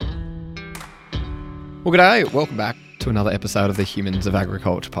Well, g'day. Welcome back to another episode of the Humans of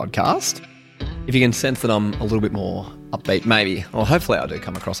Agriculture podcast. If you can sense that I'm a little bit more upbeat, maybe, or hopefully I do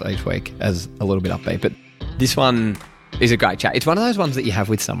come across each week as a little bit upbeat, but this one is a great chat. It's one of those ones that you have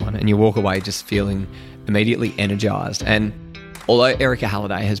with someone and you walk away just feeling immediately energised. And although Erica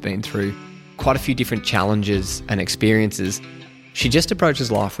Halliday has been through quite a few different challenges and experiences, she just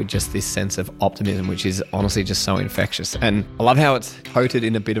approaches life with just this sense of optimism, which is honestly just so infectious. And I love how it's coated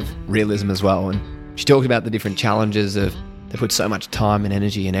in a bit of realism as well. And she talks about the different challenges of they put so much time and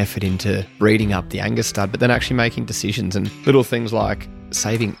energy and effort into breeding up the Angus stud, but then actually making decisions and little things like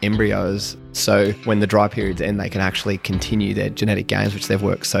saving embryos so when the dry periods end, they can actually continue their genetic gains, which they've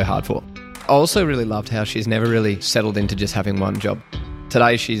worked so hard for. I also really loved how she's never really settled into just having one job.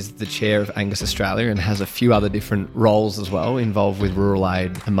 Today, she's the chair of Angus Australia and has a few other different roles as well, involved with rural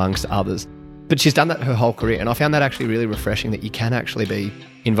aid, amongst others. But she's done that her whole career, and I found that actually really refreshing that you can actually be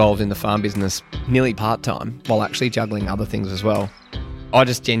involved in the farm business nearly part-time while actually juggling other things as well. I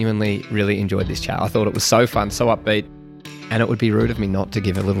just genuinely really enjoyed this chat. I thought it was so fun, so upbeat, and it would be rude of me not to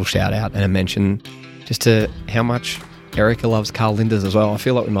give a little shout-out and a mention just to how much Erica loves Carl Linders as well. I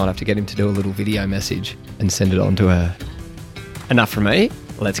feel like we might have to get him to do a little video message and send it on to her. Enough from me.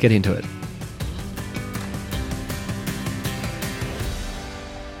 Let's get into it.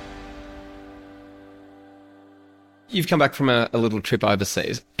 You've come back from a little trip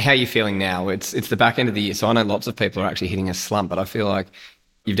overseas. How are you feeling now? It's the back end of the year, so I know lots of people are actually hitting a slump, but I feel like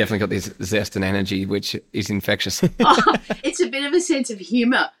you've definitely got this zest and energy, which is infectious. It's a bit of a sense of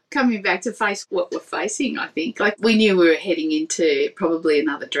humour coming back to face what we're facing, I think. Like, we knew we were heading into probably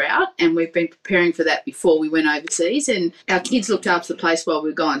another drought, and we've been preparing for that before we went overseas, and our kids looked after the place while we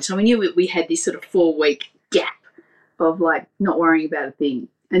were gone. So we knew we had this sort of 4-week gap of, like, not worrying about a thing.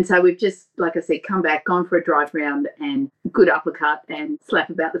 And so we've just, like I said, come back, gone for a drive round and good uppercut and slap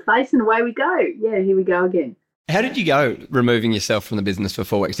about the face, and away we go. Yeah, here we go again. How did you go removing yourself from the business for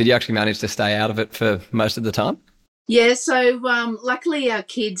 4 weeks? Did you actually manage to stay out of it for most of the time? Yeah, so luckily our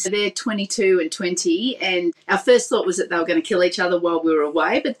kids, they're 22 and 20, and our first thought was that they were going to kill each other while we were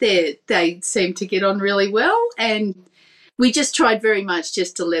away, but they seemed to get on really well, and we just tried very much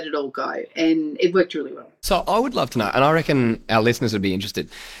just to let it all go, and it worked really well. So I would love to know, and I reckon our listeners would be interested,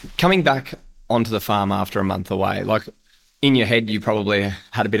 coming back onto the farm after a month away, like in your head you probably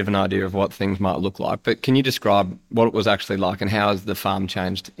had a bit of an idea of what things might look like, but can you describe what it was actually like and how has the farm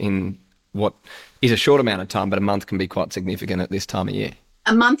changed in what is a short amount of time, but a month can be quite significant at this time of year?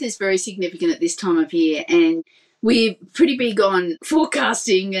 A month is very significant at this time of year, and we're pretty big on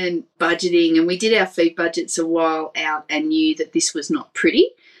forecasting and budgeting, and we did our feed budgets a while out and knew that this was not pretty,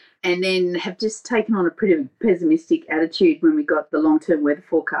 and then have just taken on a pretty pessimistic attitude when we got the long-term weather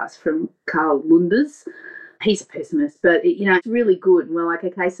forecast from Carl Linders. He's a pessimist, but it's really good. And we're like,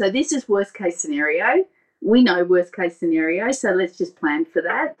 okay, so this is worst case scenario. We know worst case scenario, so let's just plan for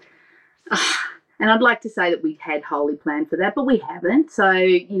that. And I'd like to say that we had wholly planned for that, but we haven't. So,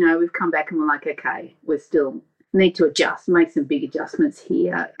 we've come back and we're like, okay, we still need to adjust, make some big adjustments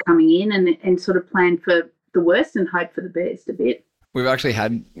here coming in and sort of plan for the worst and hope for the best a bit. We've actually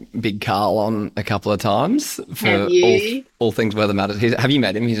had Big Carl on a couple of times for all things weather matters. Have you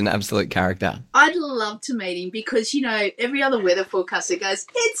met him? He's an absolute character. I'd love to meet him because, every other weather forecaster goes,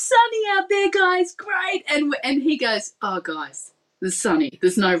 it's sunny out there, guys, great. And he goes, oh, guys, it's sunny,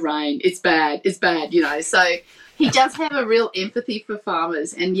 there's no rain, it's bad, So he does have a real empathy for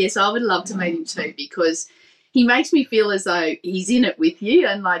farmers. And, yes, I would love to meet him too because he makes me feel as though he's in it with you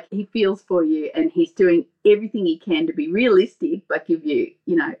and, like, he feels for you and he's doing everything he can to be realistic but give you,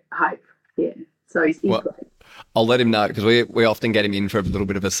 hope. Yeah, so he's great. I'll let him know because we often get him in for a little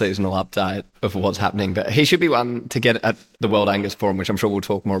bit of a seasonal update of what's happening. But he should be one to get at the World Angus Forum, which I'm sure we'll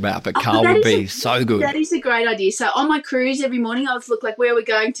talk more about. But Carl would be so good. That is a great idea. So on my cruise every morning I would look like, where are we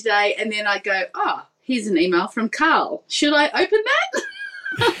going today? And then I'd go, here's an email from Carl. Should I open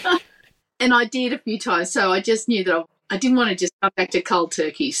that? And I did a few times, so I just knew that I didn't want to just come back to cold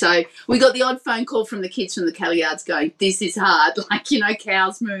turkey. So we got the odd phone call from the kids from the cattle yards going, this is hard,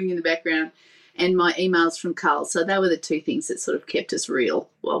 cows moving in the background, and my emails from Carl. So they were the two things that sort of kept us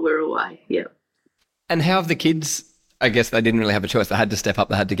real while we were away, yeah. And how have the kids, I guess they didn't really have a choice, they had to step up,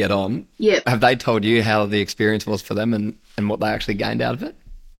 they had to get on. Yeah. Have they told you how the experience was for them and what they actually gained out of it?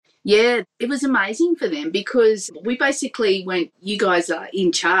 Yeah, it was amazing for them because we basically went, you guys are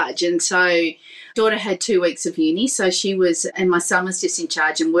in charge. And so daughter had 2 weeks of uni, so she was, and my son was just in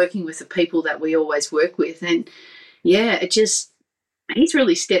charge and working with the people that we always work with. And yeah, he's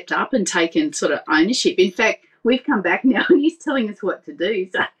really stepped up and taken sort of ownership. In fact, we've come back now and he's telling us what to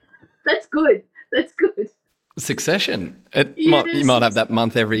do. So that's good. That's good. Succession. You might have that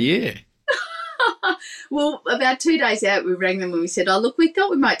month every year. Well, about 2 days out, we rang them and we said, oh, look, we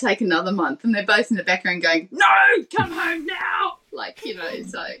thought we might take another month. And they're both in the background going, no, come home now. Like, you know,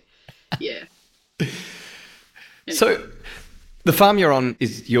 so, yeah. Anyway. So the farm you're on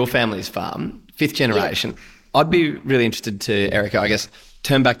is your family's farm, fifth generation. Yeah. I'd be really interested to, Erica, I guess,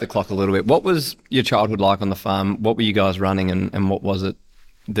 turn back the clock a little bit. What was your childhood like on the farm? What were you guys running and what was it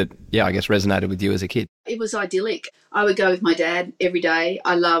that, I guess resonated with you as a kid? It was idyllic. I would go with my dad every day.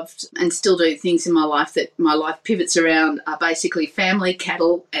 I loved and still do things in my life that my life pivots around basically family,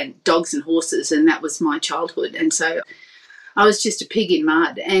 cattle and dogs and horses, and that was my childhood. And so I was just a pig in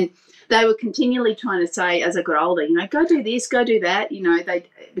mud. And they were continually trying to say as I got older, you know, go do this, go do that. You know,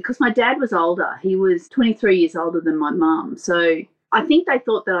 because my dad was older. He was 23 years older than my mum. So I think they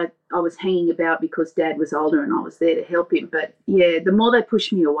thought that I was hanging about because Dad was older and I was there to help him. But, yeah, the more they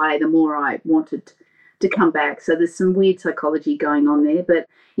pushed me away, the more I wanted to come back. So there's some weird psychology going on there. But,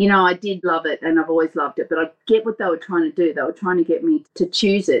 you know, I did love it and I've always loved it. But I get what they were trying to do. They were trying to get me to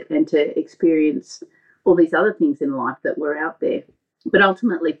choose it and to experience all these other things in life that were out there. But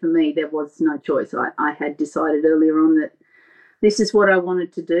ultimately for me, there was no choice. I had decided earlier on that this is what I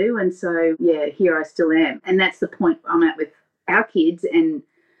wanted to do. And so, yeah, here I still am. And that's the point I'm at with our kids and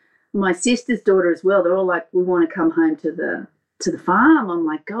my sister's daughter as well. They're all like, we want to come home to the farm. I'm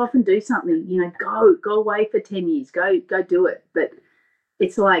like, go off and do something, you know, go away for 10 years, go do it. But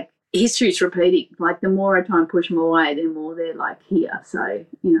it's like history's repeating. Like the more I try and push them away, the more they're like here. So,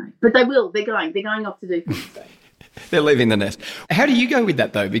 you know, but they're going off to do things. So. They're leaving the nest. How do you go with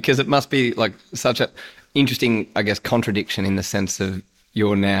that though? Because it must be like such a interesting, I guess, contradiction in the sense of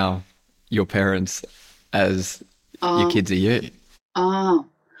you're now your parents as your kids are you. Oh,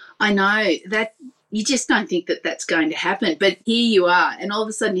 I know that you just don't think that that's going to happen. But here you are, and all of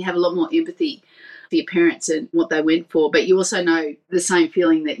a sudden you have a lot more empathy for your parents and what they went for. But you also know the same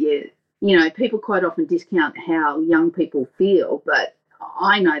feeling that you know, people quite often discount how young people feel, but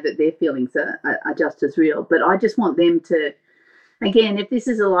I know that their feelings are just as real. But I just want them to, again, if this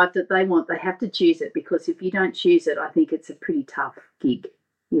is a life that they want, they have to choose it, because if you don't choose it, I think it's a pretty tough gig.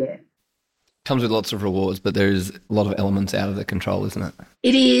 Yeah. Comes with lots of rewards, but there's a lot of elements out of the control, isn't it?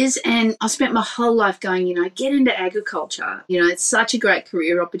 It is, and I spent my whole life going, you know, get into agriculture. You know, it's such a great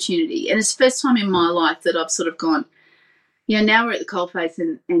career opportunity. And it's the first time in my life that I've sort of gone, you know, now we're at the coalface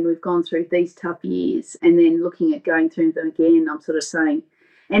and we've gone through these tough years, and then looking at going through them again, I'm sort of saying,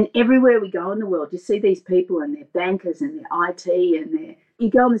 and everywhere we go in the world, you see these people and they're bankers and they're IT and you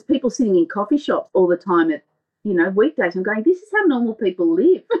go and there's people sitting in coffee shops all the time at, you know, weekdays. I'm going, this is how normal people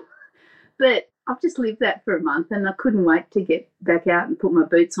live. But I've just lived that for a month and I couldn't wait to get back out and put my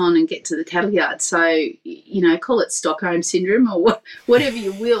boots on and get to the cattle yard. So, you know, call it Stockholm Syndrome or whatever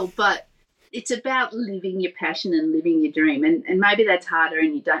you will, but it's about living your passion and living your dream. And maybe that's harder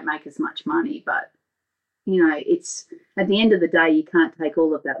and you don't make as much money, but, you know, it's at the end of the day, you can't take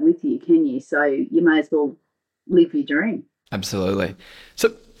all of that with you, can you? So you may as well live your dream. Absolutely.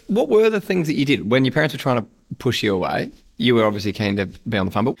 So what were the things that you did when your parents were trying to push you away? You were obviously keen to be on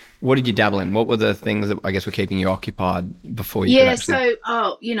the farm, but what did you dabble in? What were the things that I guess were keeping you occupied before you could actually...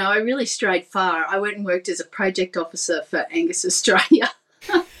 you know, I really strayed far. I went and worked as a project officer for Angus Australia.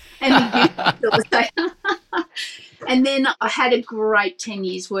 And then I had a great 10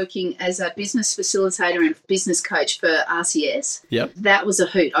 years working as a business facilitator and business coach for RCS. Yep. That was a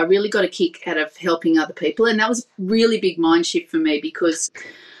hoot. I really got a kick out of helping other people, and that was a really big mind shift for me, because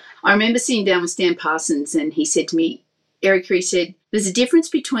I remember sitting down with Stan Parsons and he said to me, Erica, he said, there's a difference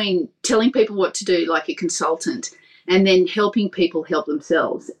between telling people what to do like a consultant and then helping people help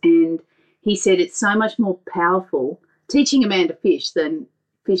themselves. And he said it's so much more powerful teaching a man to fish than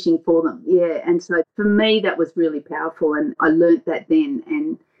fishing for them. Yeah, and so for me that was really powerful, and I learnt that then.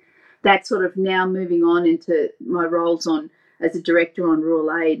 And that's sort of now moving on into my roles as a director on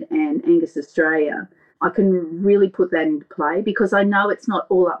Rural Aid and Angus Australia. I can really put that into play because I know it's not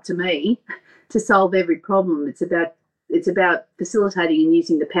all up to me to solve every problem. It's about facilitating and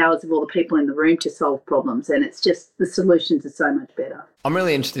using the powers of all the people in the room to solve problems, and it's just the solutions are so much better. I'm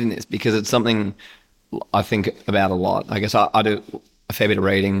really interested in this because it's something I think about a lot. I guess I do a fair bit of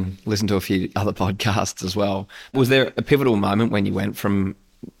reading, listen to a few other podcasts as well. Was there a pivotal moment when you went from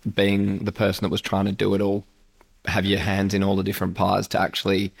being the person that was trying to do it all, have your hands in all the different pies, to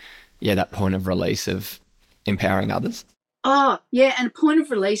actually, that point of release of empowering others? Oh, yeah, and a point of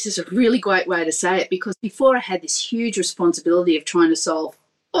release is a really great way to say it, because before I had this huge responsibility of trying to solve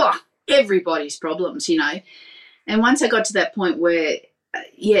everybody's problems, you know. And once I got to that point where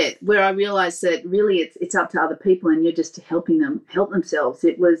I realised that really it's up to other people and you're just helping them help themselves,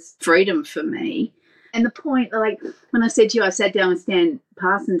 it was freedom for me. And the point, like when I said to you, I sat down with Stan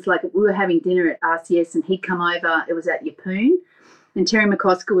Parsons, like we were having dinner at RCS and he'd come over, it was at Yeppoon, and Terry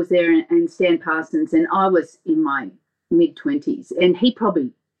McCosker was there and Stan Parsons, and I was in my mid-20s, and he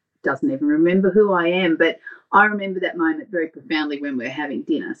probably doesn't even remember who I am, but I remember that moment very profoundly when we were having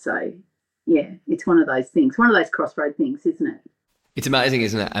dinner. So, yeah, it's one of those things, one of those crossroad things, isn't it? It's amazing,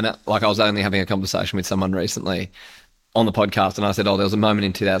 isn't it? And like I was only having a conversation with someone recently on the podcast, and I said, there was a moment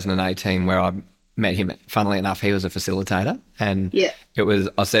in 2018 where I met him. Funnily enough, he was a facilitator, and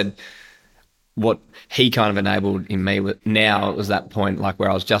I said, what he kind of enabled in me now, it was that point like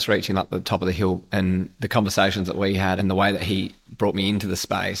where I was just reaching up the top of the hill, and the conversations that we had and the way that he brought me into the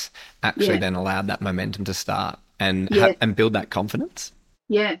space actually then allowed that momentum to start and build that confidence.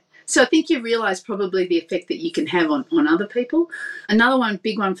 Yeah. So I think you realise probably the effect that you can have on other people. Another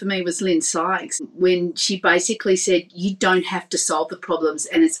big one for me was Lynn Sykes, when she basically said you don't have to solve the problems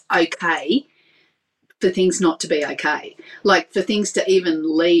and it's okay for things not to be okay, like for things to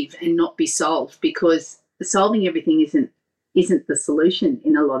even leave and not be solved, because solving everything isn't the solution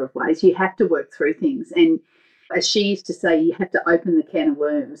in a lot of ways. You have to work through things. And as she used to say, you have to open the can of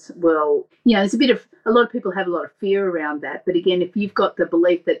worms. Well, there's a lot of people have a lot of fear around that. But again, if you've got the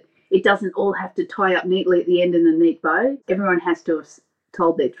belief that it doesn't all have to tie up neatly at the end in a neat bow, everyone has to have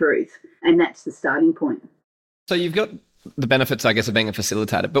told their truth. And that's the starting point. So you've got the benefits, I guess, of being a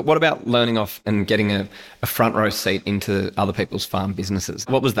facilitator, but what about learning off and getting a front row seat into other people's farm businesses?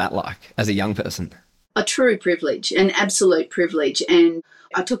 What was that like as a young person? A true privilege, an absolute privilege. And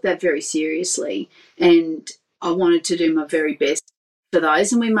I took that very seriously, and I wanted to do my very best for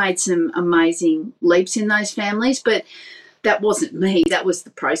those. And we made some amazing leaps in those families, but that wasn't me. That was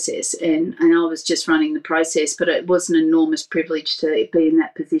the process. And I was just running the process, but it was an enormous privilege to be in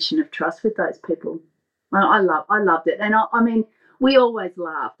that position of trust with those people. I loved it. And I mean, we always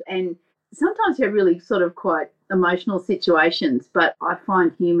laughed, and sometimes we have really sort of quite emotional situations, but I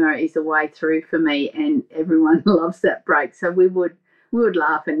find humour is a way through for me, and everyone loves that break. So we would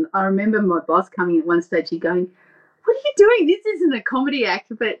laugh. And I remember my boss coming at one stage and going, "What are you doing? This isn't a comedy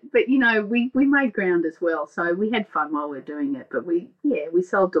act." But we made ground as well. So we had fun while we were doing it. But we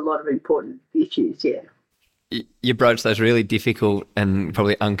solved a lot of important issues, You broach those really difficult and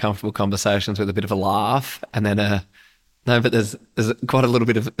probably uncomfortable conversations with a bit of a laugh, and then no, but there's quite a little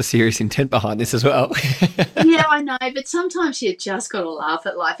bit of a serious intent behind this as well. Yeah, I know, but sometimes you just got to laugh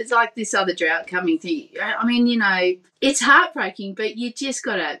at life. It's like this other drought coming through. I mean, it's heartbreaking, but you just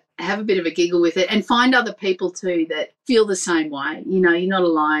got to have a bit of a giggle with it and find other people too that feel the same way. You're not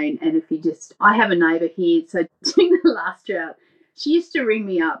alone. And I have a neighbour here, so during the last drought, she used to ring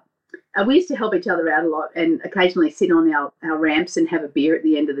me up. We used to help each other out a lot and occasionally sit on our ramps and have a beer at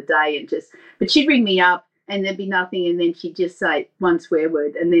the end of the day but she'd ring me up and there'd be nothing, and then she'd just say one swear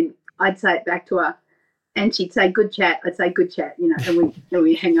word, and then I'd say it back to her and she'd say good chat, I'd say good chat, and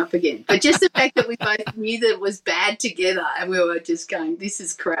we hang up again. But just the fact that we both knew that it was bad together and we were just going, this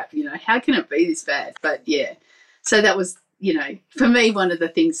is crap, how can it be this bad? But yeah, so that was, for me, one of the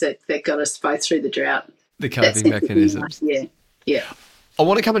things that got us both through the drought. The coping mechanisms. Yeah. I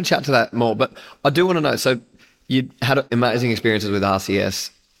want to come and chat to that more, but I do want to know, so you had amazing experiences with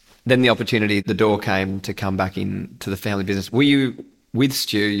RCS, then the opportunity, the door came to come back into the family business. Were you with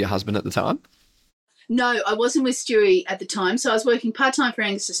Stu, your husband, at the time? No, I wasn't with Stewie at the time. So I was working part-time for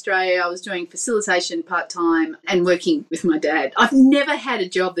Angus Australia. I was doing facilitation part-time and working with my dad. I've never had a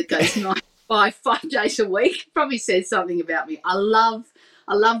job that goes 9 to 5, 5 days a week. Probably says something about me. I love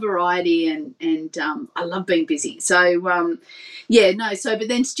variety and I love being busy. So, but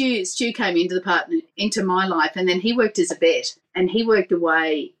then Stu came into my life, and then he worked as a vet, and he worked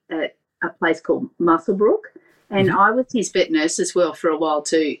away at a place called Musselbrook, and I was his vet nurse as well for a while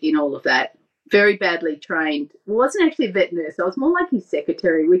too in all of that. Very badly trained. Well, I wasn't actually a vet nurse. I was more like his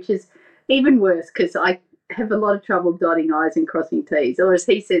secretary, which is even worse because I have a lot of trouble dotting I's and crossing T's, or as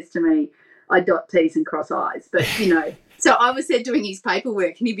he says to me, I dot T's and cross I's. But, so I was there doing his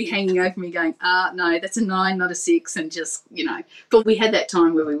paperwork and he'd be hanging over me going, no, that's a 9, not a 6, and just, But we had that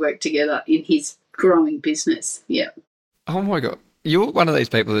time where we worked together in his growing business, yeah. Oh, my God. You're one of these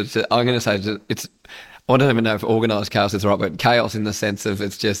people that I'm going to say I don't even know if organised chaos is the right word, chaos in the sense of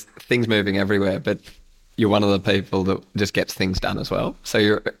it's just things moving everywhere, but you're one of the people that just gets things done as well. So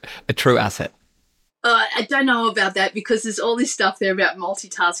you're a true asset. I don't know about that because there's all this stuff there about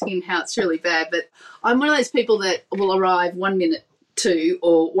multitasking and how it's really bad, but I'm one of those people that will arrive 1 minute to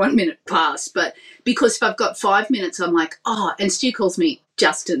or 1 minute past, but because if I've got 5 minutes, I'm like, and Stu calls me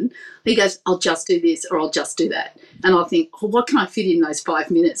Justin. He goes, I'll just do this or I'll just do that. And I'll think, what can I fit in those 5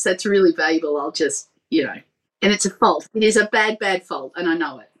 minutes? That's really valuable. I'll just, and it's a fault. It is a bad, bad fault, and I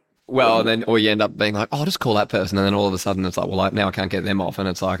know it. Well, and then, or you end up being like, oh, I'll just call that person. And then all of a sudden it's like, well, now I can't get them off. And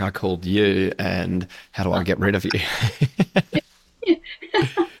it's like, I called you and how do I get rid of you?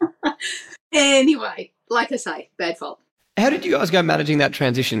 Anyway, like I say, bad fault. How did you guys go managing that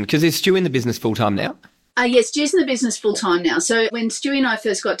transition? Because is Stu in the business full time now? Yes, Stu's in the business full time now. So when Stu and I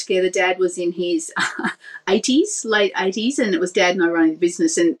first got together, Dad was in his 80s, late 80s, and it was Dad and I running the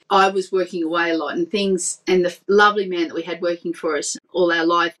business, and I was working away a lot and things. And the lovely man that we had working for us all our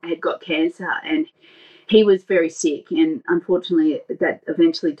life had got cancer, and he was very sick, and unfortunately that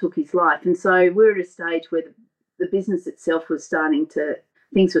eventually took his life. And so we were at a stage where the business itself was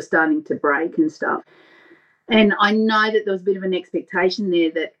things were starting to break and stuff. And I know that there was a bit of an expectation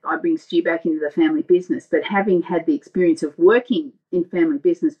there that I bring Stu back into the family business, but having had the experience of working in family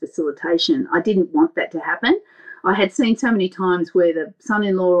business facilitation, I didn't want that to happen. I had seen so many times where the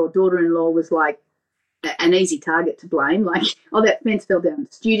son-in-law or daughter-in-law was like an easy target to blame, like, oh, that fence fell down,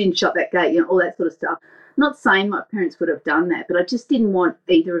 Stu didn't shut that gate, all that sort of stuff. Not saying my parents would have done that, but I just didn't want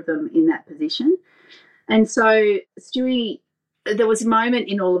either of them in that position. And so Stewie, there was a moment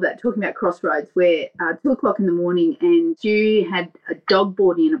in all of that, talking about crossroads, where 2 o'clock in the morning and Stu had a dog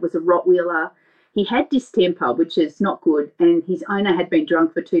brought in. It was a Rottweiler. He had distemper, which is not good, and his owner had been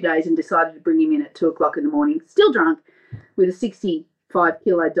drunk for 2 days and decided to bring him in at 2 o'clock in the morning, still drunk, with a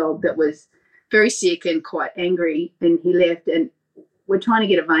 65-kilo dog that was very sick and quite angry, and he left, and we're trying to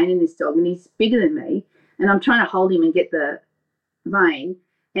get a vein in this dog, and he's bigger than me, and I'm trying to hold him and get the vein,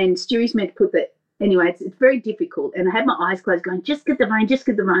 and Stewie's meant to put the... Anyway, it's very difficult. And I had my eyes closed going, just get the vein, just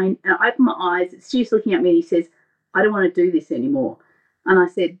get the vein. And I opened my eyes. Stu's looking at me and he says, I don't want to do this anymore. And I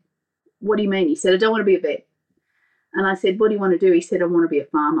said, what do you mean? He said, I don't want to be a vet. And I said, what do you want to do? He said, I want to be a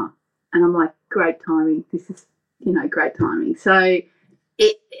farmer. And I'm like, great timing. This is, great timing. So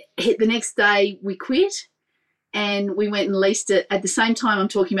it hit the next day we quit. And we went and leased it. At the same time, I'm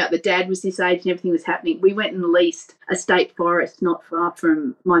talking about the dad was this age and everything was happening. We went and leased a state forest not far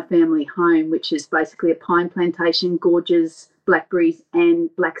from my family home, which is basically a pine plantation, gorges, blackberries and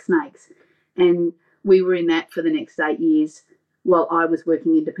black snakes. And we were in that for the next 8 years while I was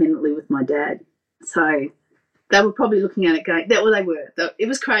working independently with my dad. So they were probably looking at it going, they were. It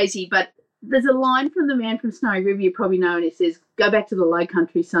was crazy, but there's a line from the man from Snowy River you probably know, and it says, go back to the low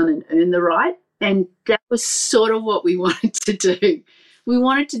country, son, and earn the right. And that was sort of what we wanted to do. We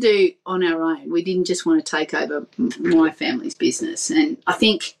wanted to do on our own. We didn't just want to take over my family's business. And I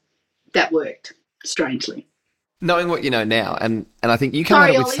think that worked, strangely. Knowing what you know now, and I think you come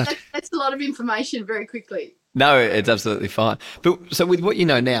Sorry, at it with Ollie, that's a lot of information very quickly. No, it's absolutely fine. But so with what you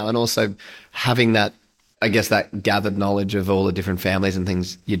know now and also having that, I guess, that gathered knowledge of all the different families and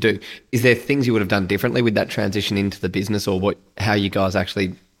things you do, is there things you would have done differently with that transition into the business, or how you guys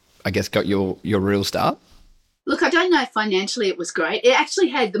actually, I guess, got your real start? Look, I don't know if financially it was great. It actually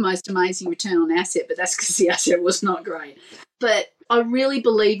had the most amazing return on asset, but that's because the asset was not great. But I really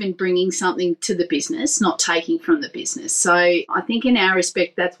believe in bringing something to the business, not taking from the business. So I think in our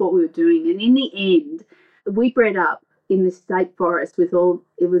respect, that's what we were doing. And in the end, we bred up in the state forest it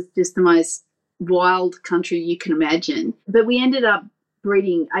was just the most wild country you can imagine. But we ended up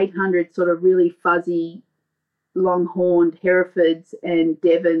breeding 800 sort of really fuzzy, long-horned Herefords and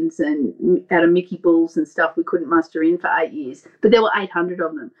Devons and out of Mickey Bulls and stuff we couldn't muster in for 8 years. But there were 800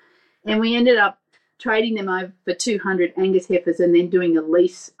 of them. And we ended up trading them over for 200 Angus heifers and then doing a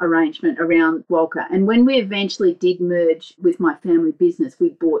lease arrangement around Walker. And when we eventually did merge with my family business, we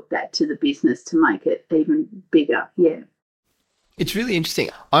brought that to the business to make it even bigger, yeah. It's really interesting.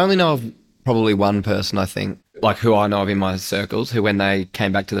 I only know of probably one person, I think, like who I know of in my circles, who when they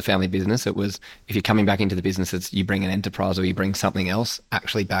came back to the family business, it was, if you're coming back into the business, it's you bring an enterprise or you bring something else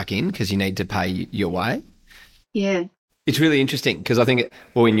actually back in because you need to pay your way. Yeah. It's really interesting because I think,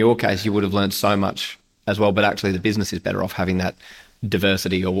 in your case, you would have learned so much as well, but actually the business is better off having that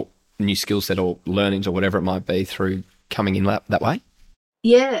diversity or new skill set or learnings or whatever it might be through coming in that way.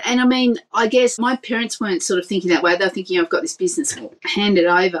 Yeah, and I mean, I guess my parents weren't sort of thinking that way. They were thinking, I've got this business, I'll hand it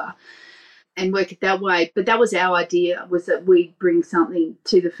over and work it that way. But that was our idea, was that we'd bring something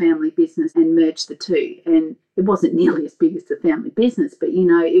to the family business and merge the two. And it wasn't nearly as big as the family business, but,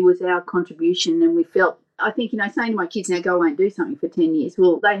 it was our contribution. And we felt, I think, saying to my kids, now go away and do something for 10 years,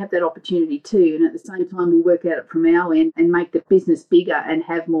 well, they have that opportunity too. And at the same time, we work at it from our end and make the business bigger and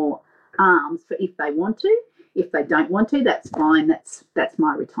have more arms for if they want to. If they don't want to, that's fine. That's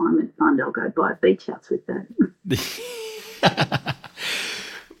my retirement fund. I'll go buy a beach house with that.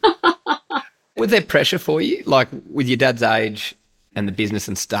 Was there pressure for you? Like with your dad's age and the business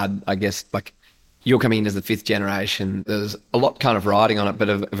and stud, I guess, like you're coming in as the fifth generation. There's a lot kind of riding on it, but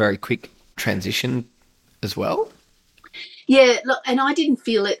a very quick transition as well. Yeah, look, and I didn't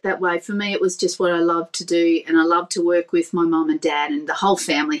feel it that way. For me, it was just what I loved to do, and I loved to work with my mum and dad, and the whole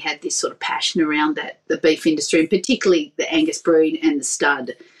family had this sort of passion around that, the beef industry, and particularly the Angus breed and the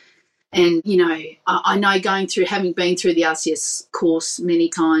stud. And, you know, I know having been through the RCS course many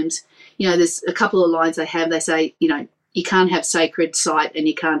times, you know, there's a couple of lines they say, you know, you can't have sacred site and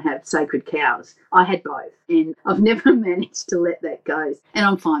you can't have sacred cows. I had both, and I've never managed to let that go, and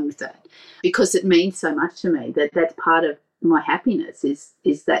I'm fine with that because it means so much to me. That's part of my happiness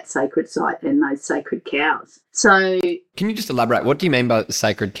is that sacred site and those sacred cows. So, can you just elaborate? What do you mean by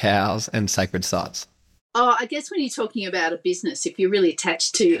sacred cows and sacred sites? Oh, I guess when you're talking about a business, if you're really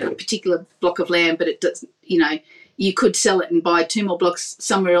attached to a particular block of land, but it does, you know, you could sell it and buy 2 more blocks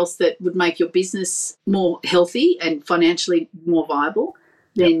somewhere else that would make your business more healthy and financially more viable,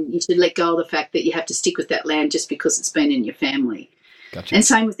 then you should let go of the fact that you have to stick with that land just because it's been in your family. Gotcha. And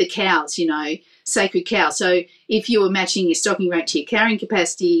same with the cows, you know, sacred cow. So if you were matching your stocking rate to your carrying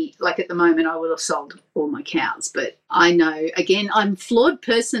capacity, like at the moment, I would have sold all my cows. But I know, again, I'm a flawed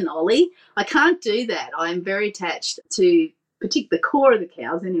person, Ollie. I can't do that. I'm very attached to particularly the core of the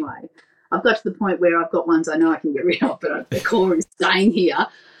cows anyway. I've got to the point where I've got ones I know I can get rid of, but the core is staying here.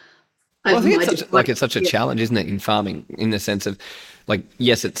 Well, I think it's such a challenge, isn't it, in farming, in the sense of, like,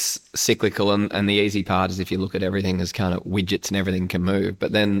 yes, it's cyclical, and the easy part is if you look at everything as kind of widgets and everything can move.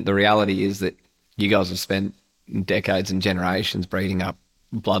 But then the reality is that you guys have spent decades and generations breeding up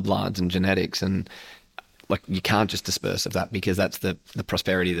bloodlines and genetics, and like you can't just disperse of that because that's the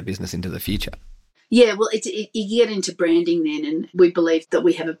prosperity of the business into the future. Yeah, well, you get into branding then, and we believe that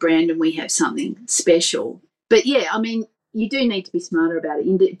we have a brand and we have something special. But yeah, I mean, you do need to be smarter about it.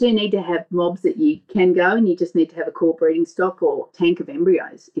 You do need to have mobs that you can go, and you just need to have a core breeding stock or tank of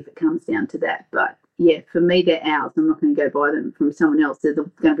embryos if it comes down to that. But yeah, for me, they're ours. I'm not going to go buy them from someone else. They're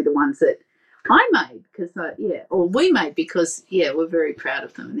going to be the ones that I made because, or we made because, we're very proud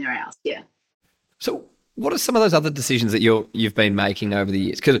of them and they're ours, yeah. So what are some of those other decisions that you've been making over the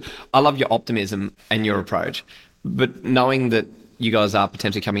years? Because I love your optimism and your approach, but knowing that you guys are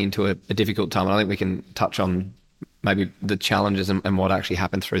potentially coming into a difficult time, and I think we can touch on maybe the challenges and what actually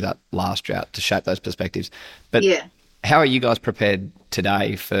happened through that last drought to shape those perspectives. But how are you guys prepared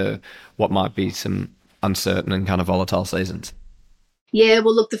today for what might be some uncertain and kind of volatile seasons? Yeah,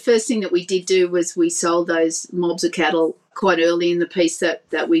 well, look, the first thing that we did do was we sold those mobs of cattle quite early in the piece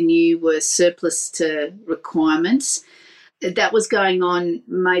that we knew were surplus to requirements. That was going on,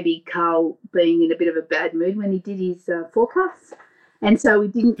 maybe Carl being in a bit of a bad mood when he did his forecasts. And so we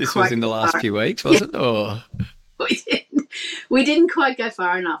didn't This was in the last few weeks, was it? Or... We didn't quite go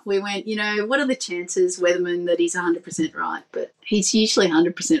far enough. We went, what are the chances, Weatherman, that he's 100% right? But he's usually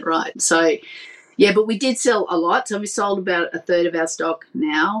 100% right. So, yeah, but we did sell a lot. So we sold about a third of our stock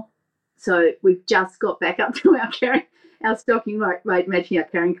now. So we've just got back up to our stocking rate matching our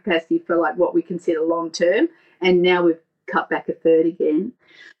carrying capacity for like what we consider long term. And now we've cut back a third again.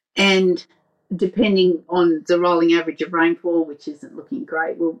 And depending on the rolling average of rainfall, which isn't looking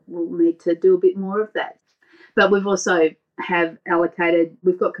great, we'll need to do a bit more of that. But we've also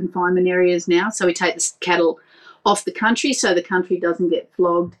we've got confinement areas now, so we take the cattle off the country so the country doesn't get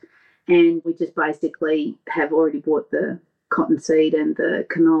flogged, and we just basically have already bought the cottonseed and the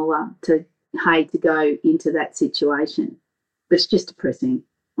canola hay to go into that situation. But it's just depressing.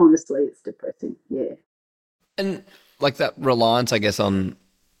 Honestly, it's depressing, yeah. And like that reliance, I guess, on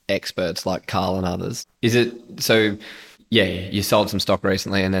experts like Carl and others, is it so... Yeah, you sold some stock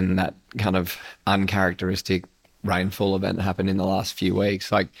recently and then that kind of uncharacteristic rainfall event happened in the last few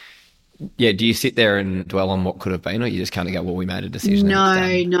weeks. Like, yeah, do you sit there and dwell on what could have been, or you just kind of go, well, we made a decision?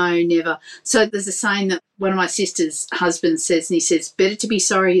 No, never. So there's a saying that one of my sister's husbands says, and he says, better to be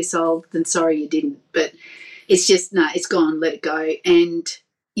sorry you sold than sorry you didn't. But it's just, it's gone, let it go. And,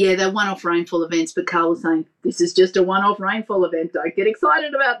 yeah, they're one-off rainfall events, but Carl was saying, this is just a one-off rainfall event. Don't get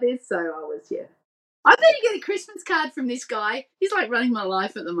excited about this. So I was, I better get a Christmas card from this guy. He's like running my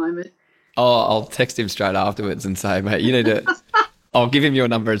life at the moment. Oh, I'll text him straight afterwards and say, mate, you need to... I'll give him your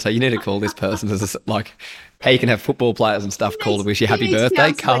number and say, you need to call this person. As like, hey, you can have football players and stuff call to wish you happy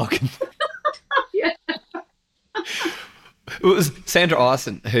birthday. Carl can... Yeah. It was Sandra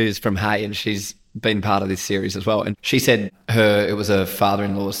Ison, who's from Hay, and she's been part of this series as well. And she said it was her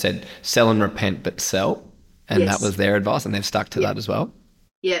father-in-law said, sell and repent, but sell. And that was their advice, and they've stuck to that as well.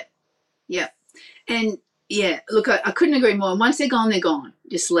 Yeah. And, look, I couldn't agree more. Once they're gone.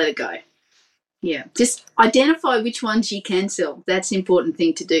 Just let it go. Yeah, just identify which ones you can sell. That's the important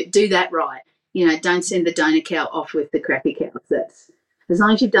thing to do. Do that right. Don't send the donor cow off with the crappy cows. That's, as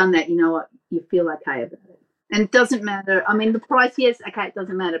long as you've done that, you know what, you feel okay about it. And it doesn't matter. I mean, the price, yes, okay, it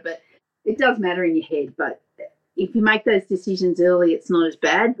doesn't matter, but it does matter in your head. But if you make those decisions early, it's not as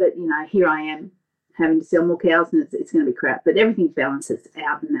bad. But, here I am having to sell more cows and it's going to be crap. But everything balances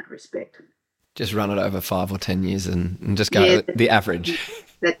out in that respect. Just run it over 5 or 10 years and just go the average.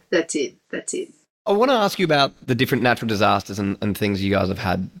 That's it. I want to ask you about the different natural disasters and things you guys have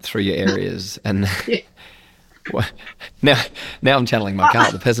had through your areas. And now I'm channeling my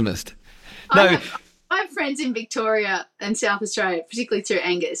Carl, the pessimist. No. I have friends in Victoria and South Australia, particularly through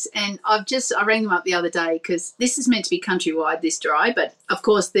Angus, and I rang them up the other day because this is meant to be countrywide this dry, but of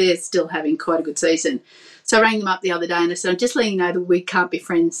course they're still having quite a good season. So I rang them up the other day and I said, I'm just letting you know that we can't be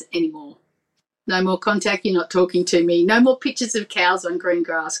friends anymore. No more contact, you're not talking to me. No more pictures of cows on green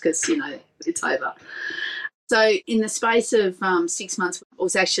grass because, it's over. So in the space of 6 months, it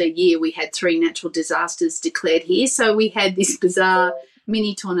was actually a year, we had 3 natural disasters declared here. So we had this bizarre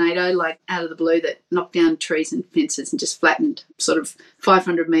mini tornado out of the blue that knocked down trees and fences and just flattened sort of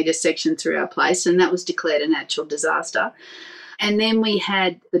 500 metre section through our place, and that was declared a natural disaster. And then we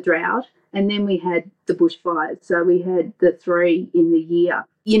had the drought, and then we had the bushfires. So we had the 3 in the year,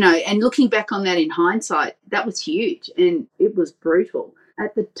 and looking back on that in hindsight, that was huge and it was brutal.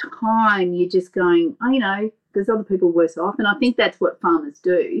 At the time, you're just going, there's other people worse off, and I think that's what farmers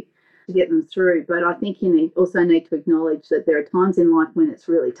do to get them through. But I think you also need to acknowledge that there are times in life when it's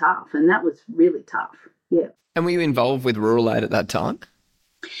really tough, and that was really tough. Yeah. And were you involved with Rural Aid at that time?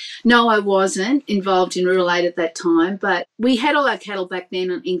 No, I wasn't involved in Rural Aid at that time, but we had all our cattle back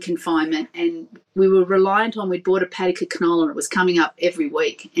then in confinement, and we were reliant on, we'd bought a paddock of canola and it was coming up every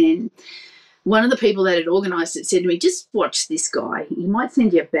week. And one of the people that had organised it said to me, just watch this guy. He might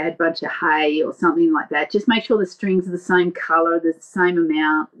send you a bad bunch of hay or something like that. Just make sure the strings are the same colour, the same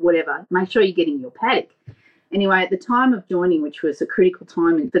amount, whatever. Make sure you're getting your paddock. Anyway, at the time of joining, which was a critical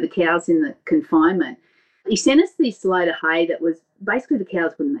time for the cows in the confinement, he sent us this load of hay that was basically the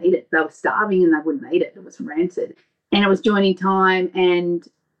cows wouldn't eat it. They were starving and they wouldn't eat it. It was rancid. And it was joining time, and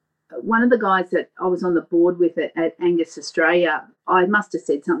one of the guys that I was on the board with at Angus Australia, I must have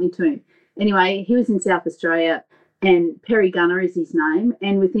said something to him. Anyway, he was in South Australia, and Perry Gunner is his name,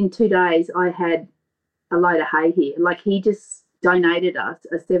 and within 2 days I had a load of hay here. He just donated us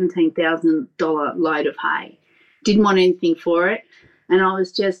a $17,000 load of hay. Didn't want anything for it, and I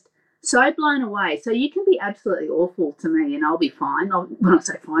was just so blown away. So you can be absolutely awful to me and I'll be fine. When I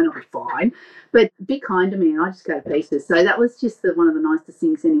say fine, I'll be fine. But be kind to me and I just go to pieces. So that was just one of the nicest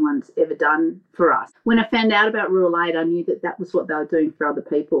things anyone's ever done for us. When I found out about Rural Aid, I knew that was what they were doing for other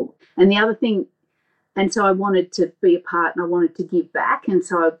people. And the other thing, and so I wanted to be a part and I wanted to give back, and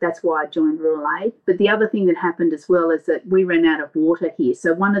so that's why I joined Rural Aid. But the other thing that happened as well is that we ran out of water here.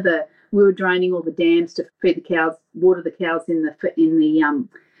 So we were draining all the dams to feed the cows, water the cows in the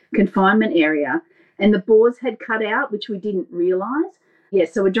confinement area, and the bores had cut out, which we didn't realise. Yeah,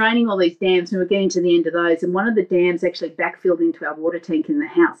 so we're draining all these dams and we're getting to the end of those, and one of the dams actually backfilled into our water tank in the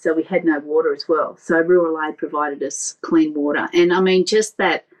house, so we had no water as well. So Rural Aid provided us clean water. And I mean, just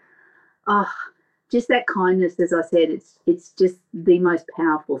that kindness, as I said, it's just the most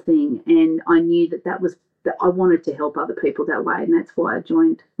powerful thing. And I knew that I wanted to help other people that way, and that's why I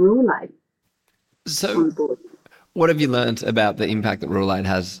joined Rural Aid on the board. What have you learned about the impact that Rural Aid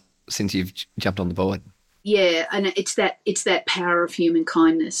has since you've jumped on the board? Yeah, and it's that power of human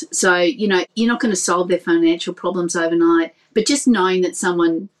kindness. So, you're not going to solve their financial problems overnight, but just knowing that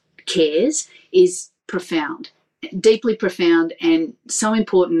someone cares is profound, deeply profound, and so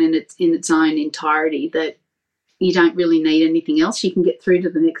important in its own entirety that you don't really need anything else. You can get through to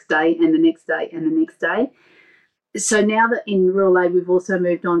the next day and the next day and the next day. So now that in Rural Aid we've also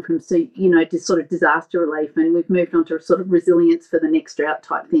moved on from, to sort of disaster relief, and we've moved on to a sort of resilience for the next drought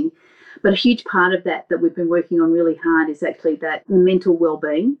type thing. But a huge part of that we've been working on really hard is actually that mental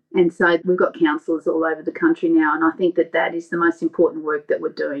well-being. And so we've got counsellors all over the country now, and I think that is the most important work that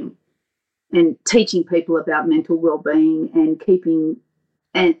we're doing, and teaching people about mental well-being and keeping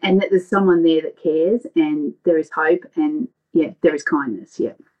and that there's someone there that cares, and there is hope, and there is kindness.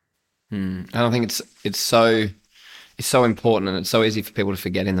 And I think it's so important, and it's so easy for people to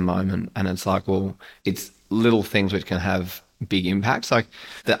forget in the moment. And it's it's little things which can have big impacts, like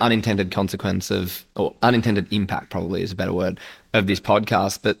the unintended consequence or unintended impact probably is a better word, of this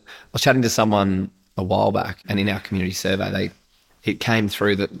podcast. But I was chatting to someone a while back, and in our community survey, it came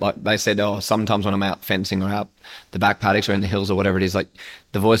through that they said, sometimes when I'm out fencing or out the back paddocks or in the hills or whatever it is,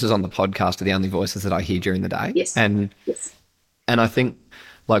 the voices on the podcast are the only voices that I hear during the day. Yes. And I think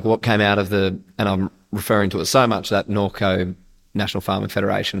what came out of and I'm referring to it so much, that Norco National Farming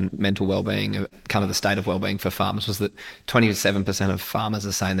Federation mental wellbeing, kind of the state of wellbeing for farmers, was that 27% of farmers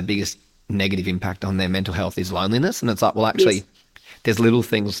are saying the biggest negative impact on their mental health is loneliness. And it's actually, there's little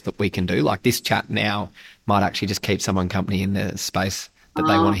things that we can do. Like this chat now might actually just keep someone company in their space that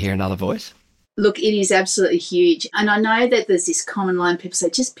they want to hear another voice. Look, it is absolutely huge. And I know that there's this common line, people say,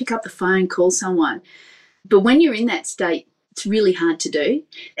 just pick up the phone, call someone. But when you're in that state, it's really hard to do.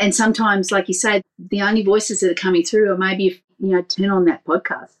 And sometimes, like you say, the only voices that are coming through, or maybe if, turn on that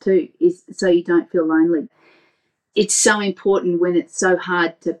podcast too, is so you don't feel lonely. It's so important when it's so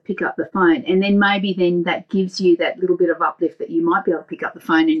hard to pick up the phone. And then maybe then that gives you that little bit of uplift that you might be able to pick up the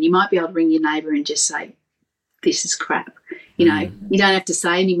phone and you might be able to ring your neighbour and just say, this is crap. You don't have to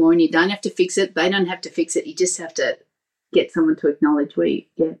say anymore and you don't have to fix it. They don't have to fix it. You just have to get someone to acknowledge where you,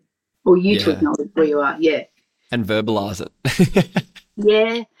 to acknowledge where you are, And verbalise it.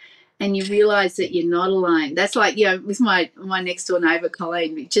 Yeah. And you realise that you're not alone. That's like, with my next door neighbour,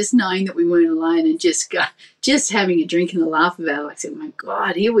 Colleen, just knowing that we weren't alone and just having a drink and a laugh about it. Like, I said, oh my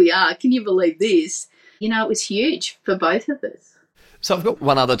God, here we are. Can you believe this? It was huge for both of us. So I've got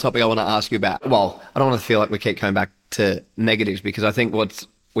one other topic I want to ask you about. Well, I don't want to feel like we keep coming back to negatives because I think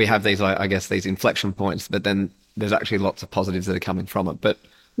we have these, I guess, these inflection points, but then there's actually lots of positives that are coming from it. But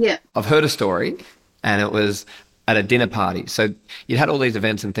yeah, I've heard a story and it was at a dinner party. So you'd had all these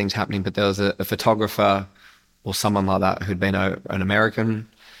events and things happening, but there was a photographer or someone like that who'd been an American,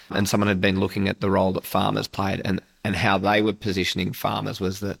 and someone had been looking at the role that farmers played and how they were positioning farmers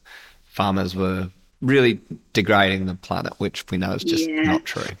was that farmers were really degrading the planet, which we know is just not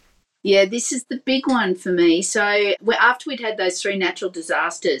true. Yeah, this is the big one for me. So after we'd had those 3 natural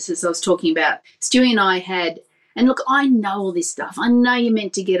disasters, as I was talking about, Stewie and I and look, I know all this stuff. I know you're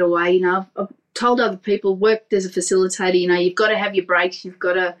meant to get away. I've told other people, worked as a facilitator, you've got to have your breaks,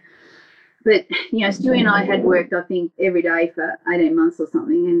 but, Stewie and I had worked, I think, every day for 18 months or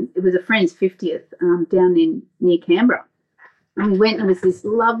something, and it was a friend's 50th down near Canberra. And we went, and it was this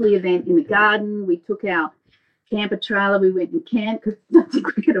lovely event in the garden. We took our camper trailer, we went and camped because I don't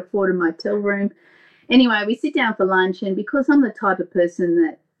think we could afford a motel room. Anyway, we sit down for lunch, and because I'm the type of person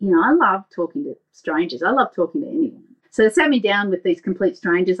that, I love talking to strangers. I love talking to anyone. So they sat me down with these complete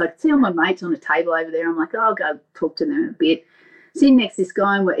strangers. I could see all my mates on a table over there. I'm like, I'll go talk to them a bit. Sitting next to this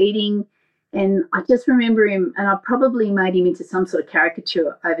guy and we're eating, and I just remember him, and I probably made him into some sort of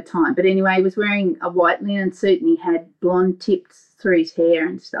caricature over time. But anyway, he was wearing a white linen suit and he had blonde tips through his hair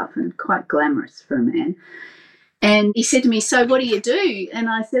and stuff, and quite glamorous for a man. And he said to me, so what do you do? And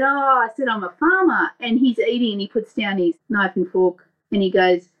I said, I'm a farmer. And he's eating and he puts down his knife and fork and he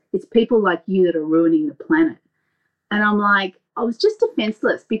goes, it's people like you that are ruining the planet. And I'm like, I was just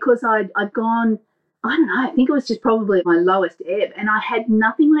defenseless because I'd gone, I don't know, I think it was just probably my lowest ebb, and I had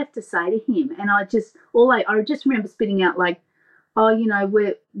nothing left to say to him. And I just remember spitting out like,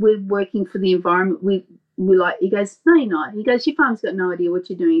 we're working for the environment. We like, he goes, no, you're not. He goes, your farm's got no idea what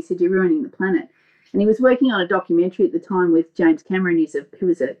you're doing. He said, you're ruining the planet. And he was working on a documentary at the time with James Cameron. He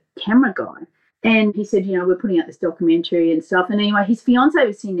was a camera guy. And he said, we're putting out this documentary and stuff. And anyway, his fiancée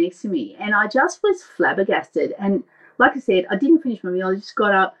was sitting next to me, and I just was flabbergasted. And like I said, I didn't finish my meal. I just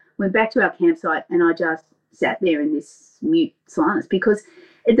got up, went back to our campsite, and I just sat there in this mute silence because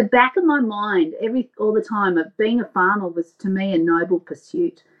at the back of my mind, all the time, of being a farmer was to me a noble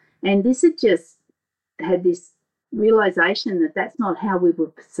pursuit. And this had this realisation that that's not how we were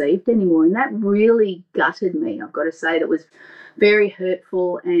perceived anymore. And that really gutted me, I've got to say. That was very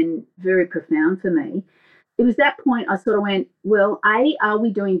hurtful and very profound for me. It was that point I sort of went, well, are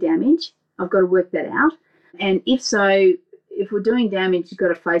we doing damage? I've got to work that out. And if so, if we're doing damage, you've got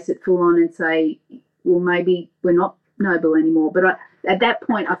to face it full on and say, well, maybe we're not noble anymore. But at that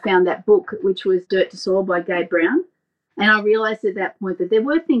point, I found that book, which was Dirt to Soil by Gabe Brown. And I realised at that point that there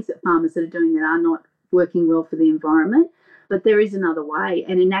were things that farmers that are doing that are not working well for the environment, but there is another way.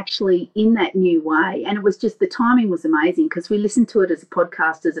 And in that new way, and it was just, the timing was amazing because we listened to it as a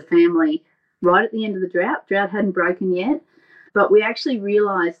podcast as a family right at the end of the drought. Drought hadn't broken yet, but we actually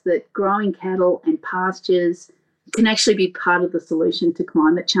realised that growing cattle and pastures can actually be part of the solution to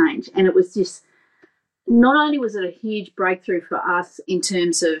climate change. And it was just, not only was it a huge breakthrough for us in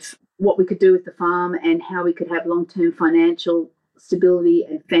terms of what we could do with the farm and how we could have long-term financial stability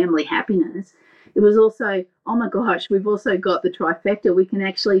and family happiness, it was also, oh my gosh, we've also got the trifecta. We can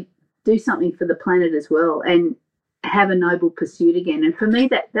actually do something for the planet as well and have a noble pursuit again. And for me,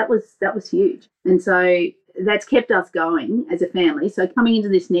 that was huge. And so that's kept us going as a family. So coming into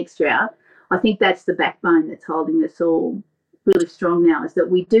this next drought, I think that's the backbone that's holding us all really strong now, is that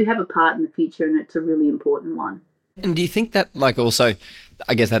we do have a part in the future, and it's a really important one. And do you think that, like, also,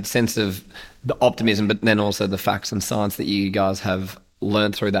 I guess that sense of the optimism, but then also the facts and science that you guys have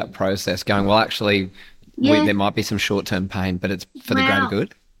learned through that process, going, well, actually, there might be some short-term pain, but it's for the greater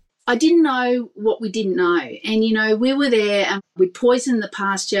good? I didn't know what we didn't know. And, we were there and we'd poisoned the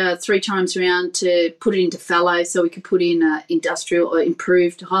pasture 3 times around to put it into fallow so we could put in industrial or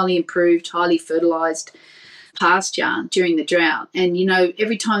improved, highly fertilised pasture during the drought. And,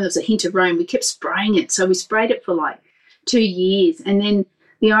 every time there was a hint of rain, we kept spraying it. So we sprayed it for like 2 years. And then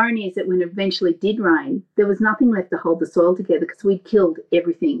the irony is that when it eventually did rain, there was nothing left to hold the soil together because we'd killed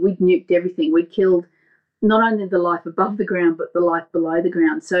everything. We'd nuked everything. We'd killed not only the life above the ground, but the life below the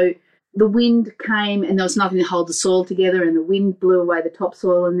ground. So the wind came and there was nothing to hold the soil together, and the wind blew away the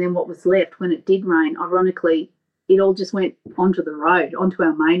topsoil, and then what was left when it did rain, ironically, it all just went onto the road, onto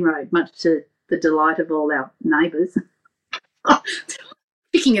our main road, much to the delight of all our neighbours,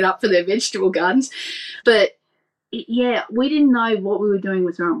 picking it up for their vegetable gardens. But, yeah, we didn't know what we were doing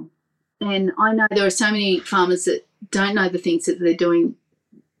was wrong. And I know there are so many farmers that don't know the things that they're doing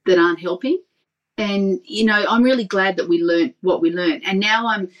that aren't helping. And, I'm really glad that we learnt what we learnt. And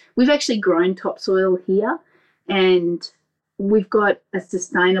now we've actually grown topsoil here, and we've got a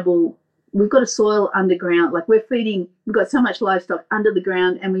soil underground. Like we've got so much livestock under the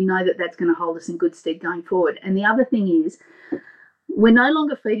ground, and we know that that's going to hold us in good stead going forward. And the other thing is we're no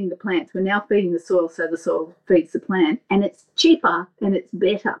longer feeding the plants. We're now feeding the soil so the soil feeds the plant, and it's cheaper and it's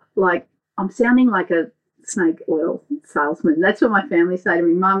better. Like I'm sounding like a snake oil salesman. That's what my family say to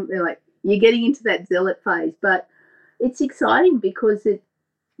me. Mum, they're like, you're getting into that zealot phase, but it's exciting because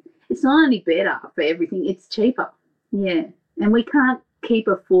it's not only better for everything, it's cheaper. Yeah. And we can't keep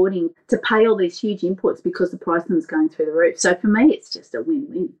affording to pay all these huge inputs because the price of them is going through the roof. So for me, it's just a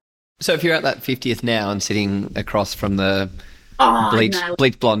win-win. So if you're at that 50th now and sitting across from the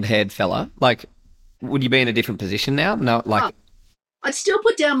bleach blonde-haired fella, like, would you be in a different position now? No, like... I'd still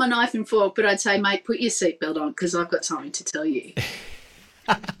put down my knife and fork, but I'd say, mate, put your seatbelt on because I've got something to tell you.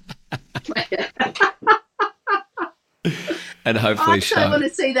 And hopefully I want to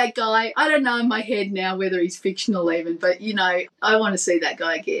see that guy. I don't know in my head now whether he's fictional even, but, I want to see that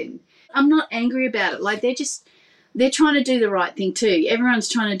guy again. I'm not angry about it. Like, they're trying to do the right thing too. Everyone's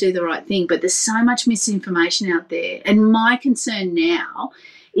trying to do the right thing, but there's so much misinformation out there. And my concern now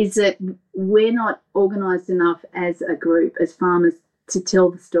is that we're not organised enough as a group, as farmers, to tell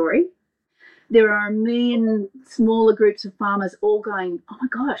the story. There are a million smaller groups of farmers all going, oh my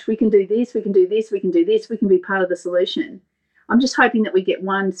gosh, we can do this, we can do this, we can do this, we can be part of the solution. I'm just hoping that we get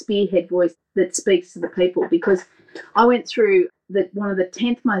one spearhead voice that speaks to the people, because I went through one of the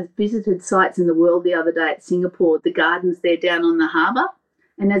 10th most visited sites in the world the other day at Singapore, the gardens there down on the harbour.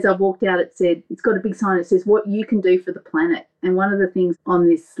 And as I walked out, it's got a big sign that says what you can do for the planet. And one of the things on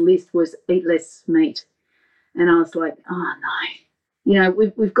this list was eat less meat. And I was like, oh no.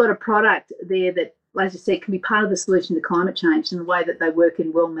 We've got a product there that, as I said, can be part of the solution to climate change in the way that they work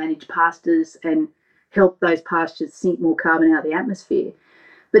in well-managed pastures and help those pastures sink more carbon out of the atmosphere.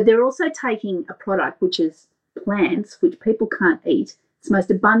 But they're also taking a product which is plants, which people can't eat. It's the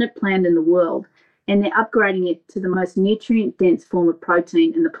most abundant plant in the world, and they're upgrading it to the most nutrient-dense form of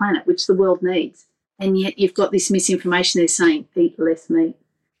protein in the planet, which the world needs. And yet you've got this misinformation. They're saying eat less meat,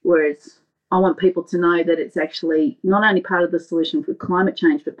 whereas I want people to know that it's actually not only part of the solution for climate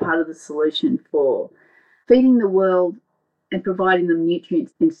change, but part of the solution for feeding the world and providing them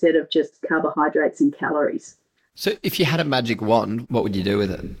nutrients instead of just carbohydrates and calories. So if you had a magic wand, what would you do with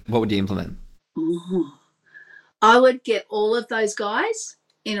it? What would you implement? I would get all of those guys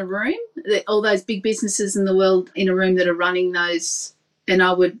in a room, all those big businesses in the world in a room that are running those, and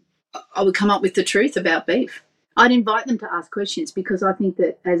I would come up with the truth about beef. I'd invite them to ask questions, because I think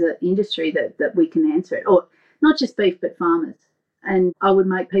that as an industry that we can answer it, or not just beef but farmers. And I would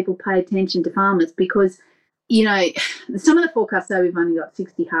make people pay attention to farmers, because, some of the forecasts say we've only got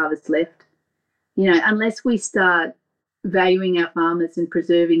 60 harvests left. Unless we start valuing our farmers and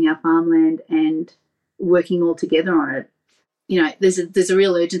preserving our farmland and working all together on it, there's a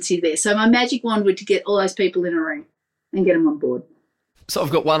real urgency there. So my magic wand would to get all those people in a room and get them on board. So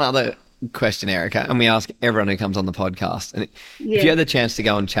I've got one other question, Erica, and we ask everyone who comes on the podcast. And if you had the chance to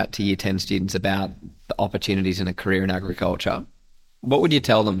go and chat to Year 10 students about the opportunities in a career in agriculture, what would you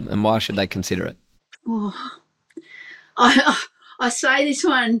tell them, and why should they consider it? I say this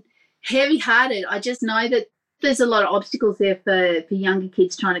one heavy-hearted. I just know that there's a lot of obstacles there for younger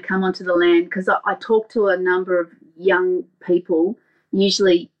kids trying to come onto the land, because I talk to a number of young people,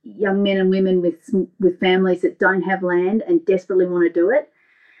 usually young men and women with families that don't have land and desperately want to do it.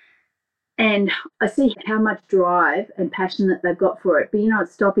 And I see how much drive and passion that they've got for it. But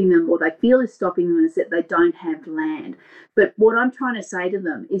what's stopping them, or they feel is stopping them, is that they don't have land. But what I'm trying to say to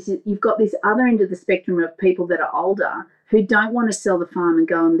them is that you've got this other end of the spectrum of people that are older who don't want to sell the farm and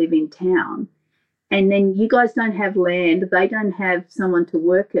go and live in town. and then you guys don't have land, they don't have someone to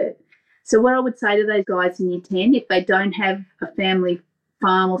work it. So what I would say to those guys in year 10, if they don't have a family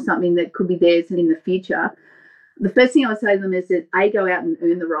farm or something that could be theirs in the future, the first thing I would say to them is that A, go out and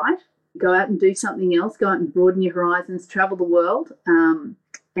earn the right, go out and do something else, go out and broaden your horizons, travel the world,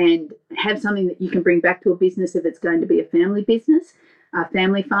 and have something that you can bring back to a business if it's going to be a family business, a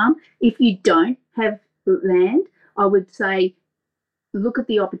family farm. If you don't have land, I would say look at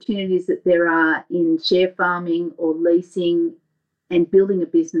the opportunities that there are in share farming or leasing and building a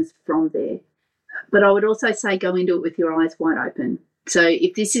business from there. But I would also say go into it with your eyes wide open. So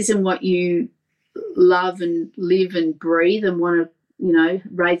if this isn't what you love and live and breathe and want to,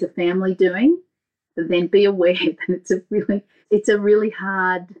 raise a family doing, then be aware that it's a really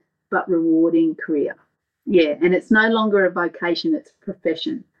hard but rewarding career. Yeah, and it's no longer a vocation, it's a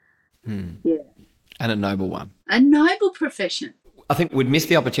profession. Yeah. And a noble one. A noble profession. I think we'd miss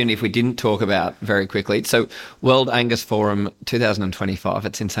the opportunity if we didn't talk about very quickly. So World Angus Forum 2025,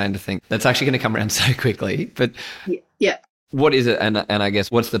 it's insane to think that's actually going to come around so quickly. But yeah. What is it? And I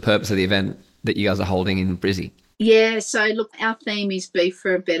guess what's the purpose of the event that you guys are holding in Brizzy? Yeah, so look, our theme is Beef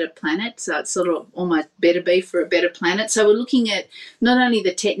for a Better Planet. So it's sort of almost better beef for a better planet. So we're looking at not only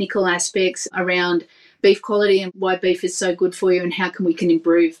the technical aspects around beef quality and why beef is so good for you and how we can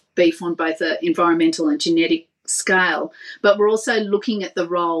improve beef on both the environmental and genetic scale, but we're also looking at the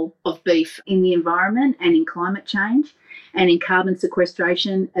role of beef in the environment and in climate change and in carbon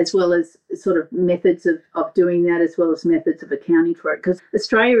sequestration, as well as sort of methods of doing that, as well as methods of accounting for it, because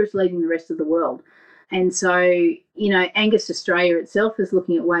Australia is leading the rest of the world. And so, Angus Australia itself is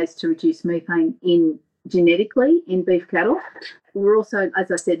looking at ways to reduce methane genetically in beef cattle. We're also,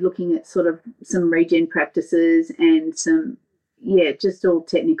 as I said, looking at sort of some regen practices and some just all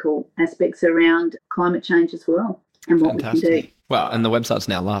technical aspects around climate change as well and what we can do. Well, and the website's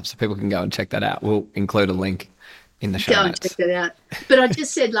now live, so people can go and check that out. We'll include a link in the show notes. Go and check that out. But I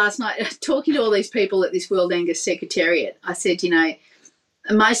just said last night, talking to all these people at this World Angus Secretariat, I said,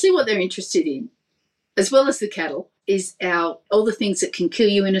 mostly what they're interested in, as well as the cattle, is all the things that can kill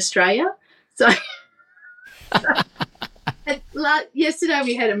you in Australia. So yesterday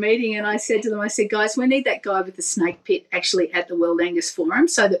we had a meeting and I said to them, guys, we need that guy with the snake pit actually at the World Angus Forum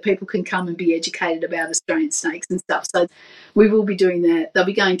so that people can come and be educated about Australian snakes and stuff. So we will be doing that. They'll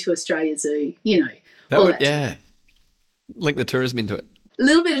be going to Australia Zoo, Yeah. Link the tourism into it. A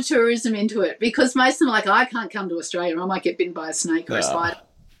little bit of tourism into it, because most of them are like, I can't come to Australia. I might get bitten by a snake or a spider.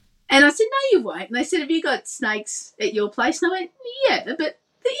 And I said, no, you won't. And they said, have you got snakes at your place? And I went, yeah, but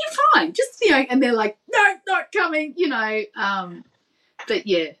you're fine. Just, and they're like, no, not coming, But,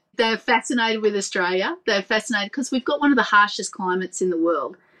 yeah, they're fascinated with Australia. They're fascinated because we've got one of the harshest climates in the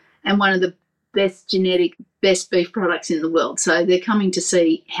world and one of the best beef products in the world. So they're coming to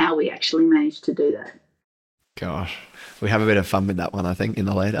see how we actually managed to do that. Gosh, we have a bit of fun with that one, I think, in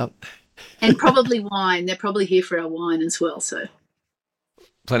the lead up. And probably wine. They're probably here for our wine as well. So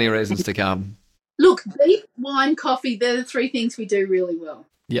plenty of reasons to come. Look, beef, wine, coffee, they're the three things we do really well.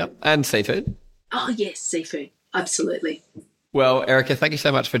 Yep, and seafood. Oh, yes, seafood. Absolutely. Well, Erica, thank you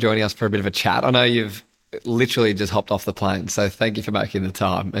so much for joining us for a bit of a chat. I know you've literally just hopped off the plane, so thank you for making the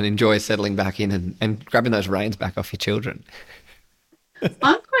time, and enjoy settling back in and grabbing those reins back off your children.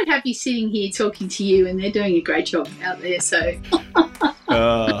 I'm quite happy sitting here talking to you, and they're doing a great job out there, so.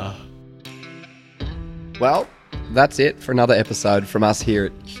 Well, that's it for another episode from us here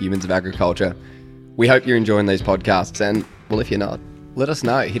at Humans of Agriculture. We hope you're enjoying these podcasts, and, well, if you're not, let us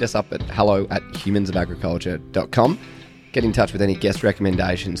know. Hit us up at hello@humansofagriculture.com. Get in touch with any guest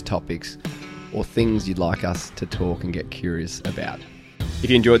recommendations, topics, or things you'd like us to talk and get curious about. If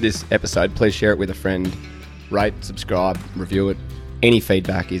you enjoyed this episode, please share it with a friend. Rate, subscribe, review it. Any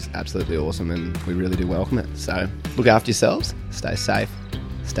feedback is absolutely awesome, and we really do welcome it. So look after yourselves, stay safe,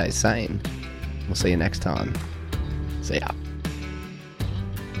 stay sane. We'll see you next time. See ya.